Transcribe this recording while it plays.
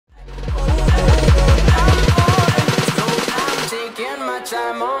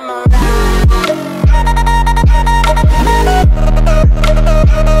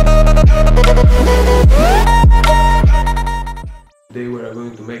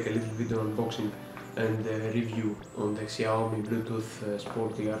make a little video unboxing and review on the Xiaomi Bluetooth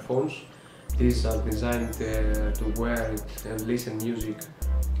sport earphones. These are designed to wear it and listen music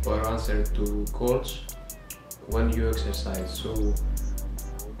or answer to calls when you exercise, so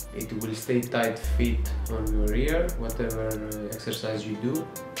it will stay tight fit on your ear whatever exercise you do.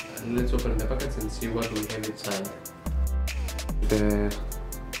 And let's open the package and see what we have inside. The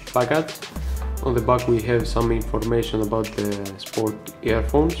package. On the back we have some information about the sport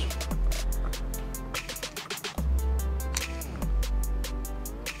earphones.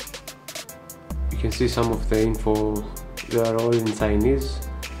 You can see some of the info, they are all in Chinese.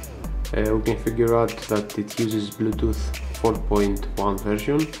 We can figure out that it uses Bluetooth 4.1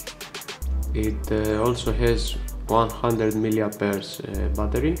 version. It also has 100 mAh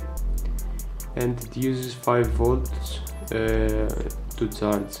battery, and it uses 5 volts to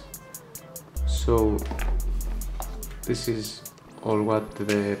charge. So this is all what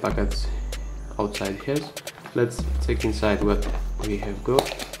the package outside has. Let's check inside what we have got.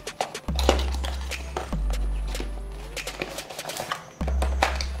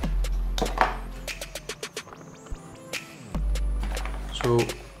 So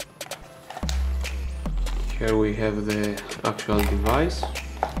here we have the actual device.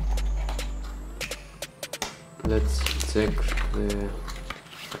 Let's check the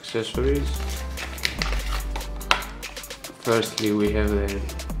accessories. Firstly, we have the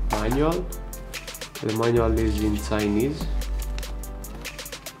manual. The manual is in Chinese.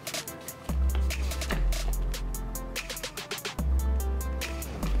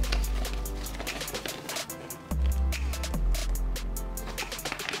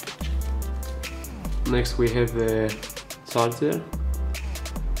 Next we have the charger,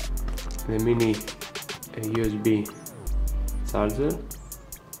 the mini USB charger,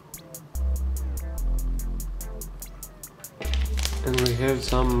 and we have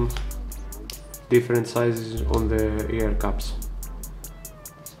some different sizes on the ear cups.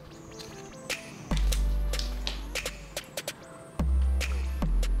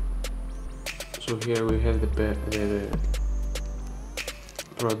 So here we have the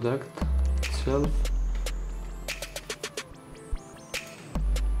product itself.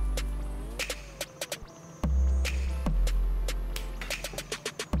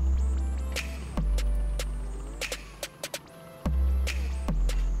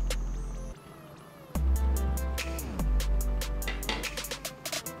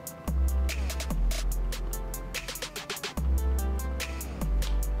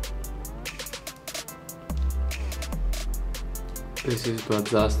 This is to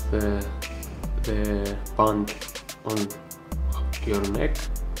adjust the band on your neck.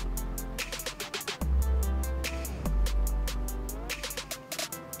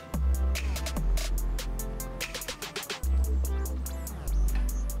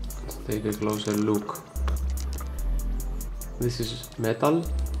 Let's take a closer look. This is metal,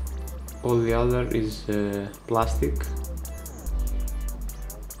 all the other is plastic.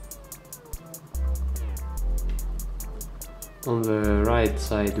 On the right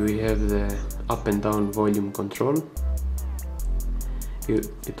side we have the up and down volume control.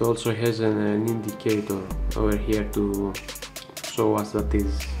 It also has an indicator over here to show us that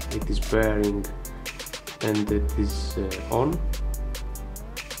it is pairing and it is on.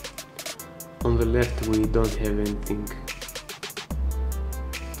 On the left we don't have anything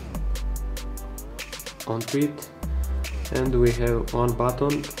onto it, and we have one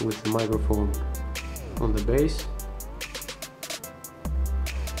button with a microphone on the base.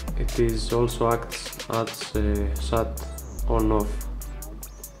 It is also acts as a shut on-off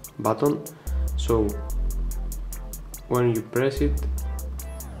button, so when you press it,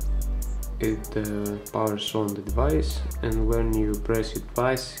 it powers on the device, and when you press it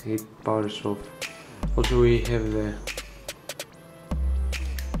twice, it powers off. Also we have the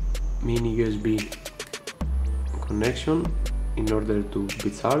mini USB connection in order to be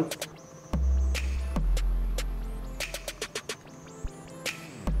charged.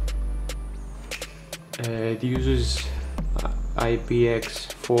 It uses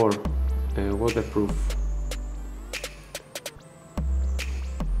IPX4 waterproof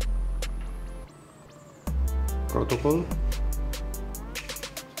protocol,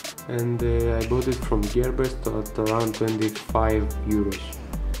 and I bought it from Earbuds at around 25 euros.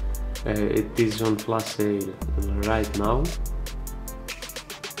 It is on flash sale right now,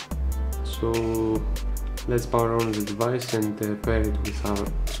 so let's power on the device and pair it with our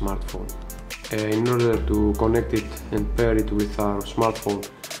smartphone. In order to connect it and pair it with our smartphone,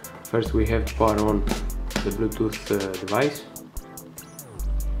 first we have to power on the Bluetooth device.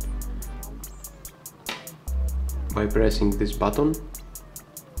 by pressing this button.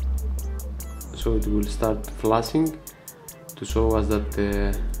 so it will start flashing to show us that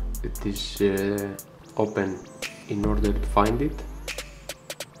it is open in order to find it.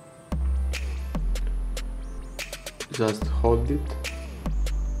 Just hold it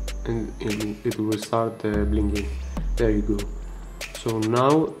and it will start blinking. There you go. So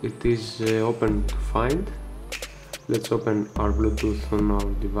now it is open to find. Let's open our Bluetooth on our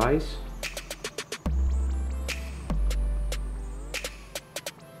device.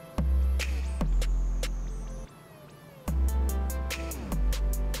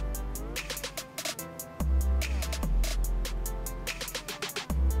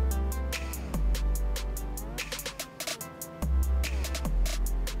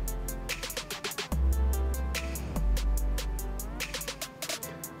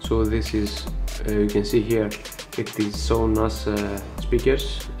 So this is, you can see here, it is shown as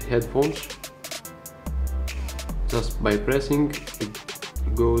speakers, headphones. Just by pressing it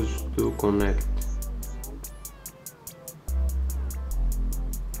goes to connect.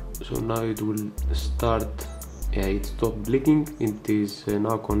 So now it will start, it stopped blinking, it is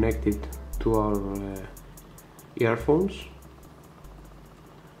now connected to our earphones.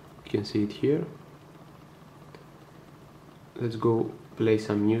 You can see it here. Let's go play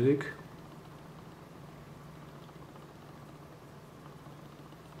some music.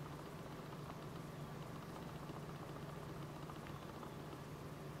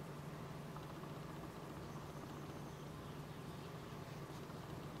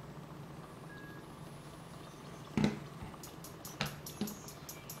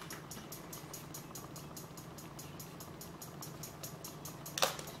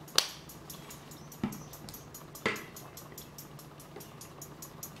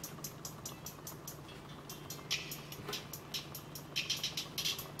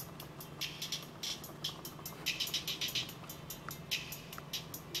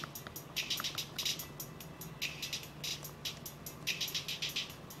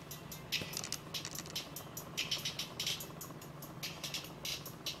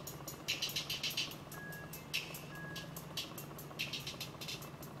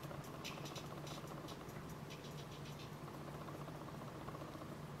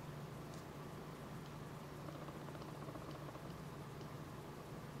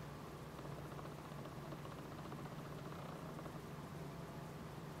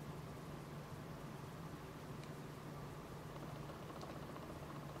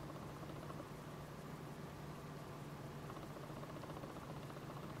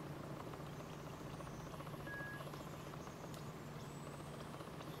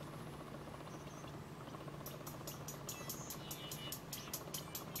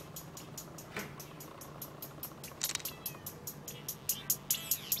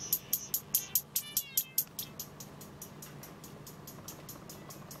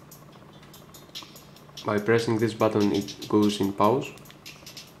 By pressing this button it goes in pause.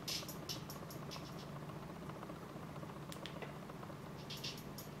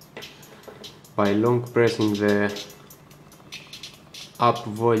 By long pressing the up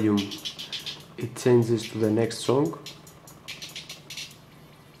volume it changes to the next song.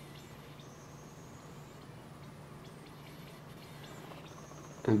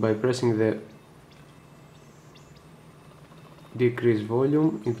 And by pressing the decrease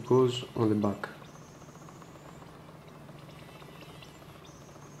volume it goes on the back.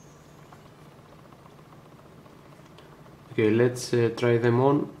 Okay, let's try them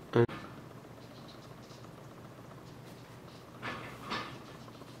on.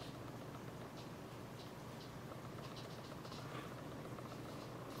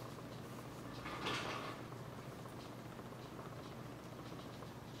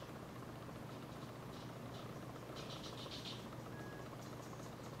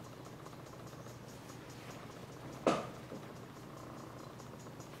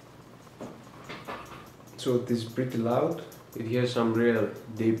 So it is pretty loud. It has some real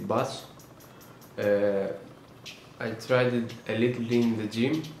deep bass. I tried it a little in the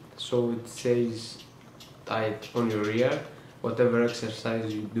gym, so it stays tight on your ear. Whatever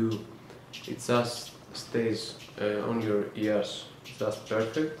exercise you do, it just stays on your ears, just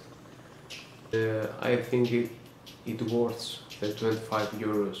perfect. I think it worth the 25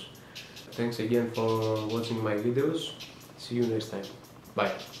 euros. Thanks again for watching my videos. See you next time.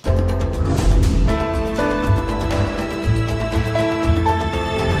 Bye.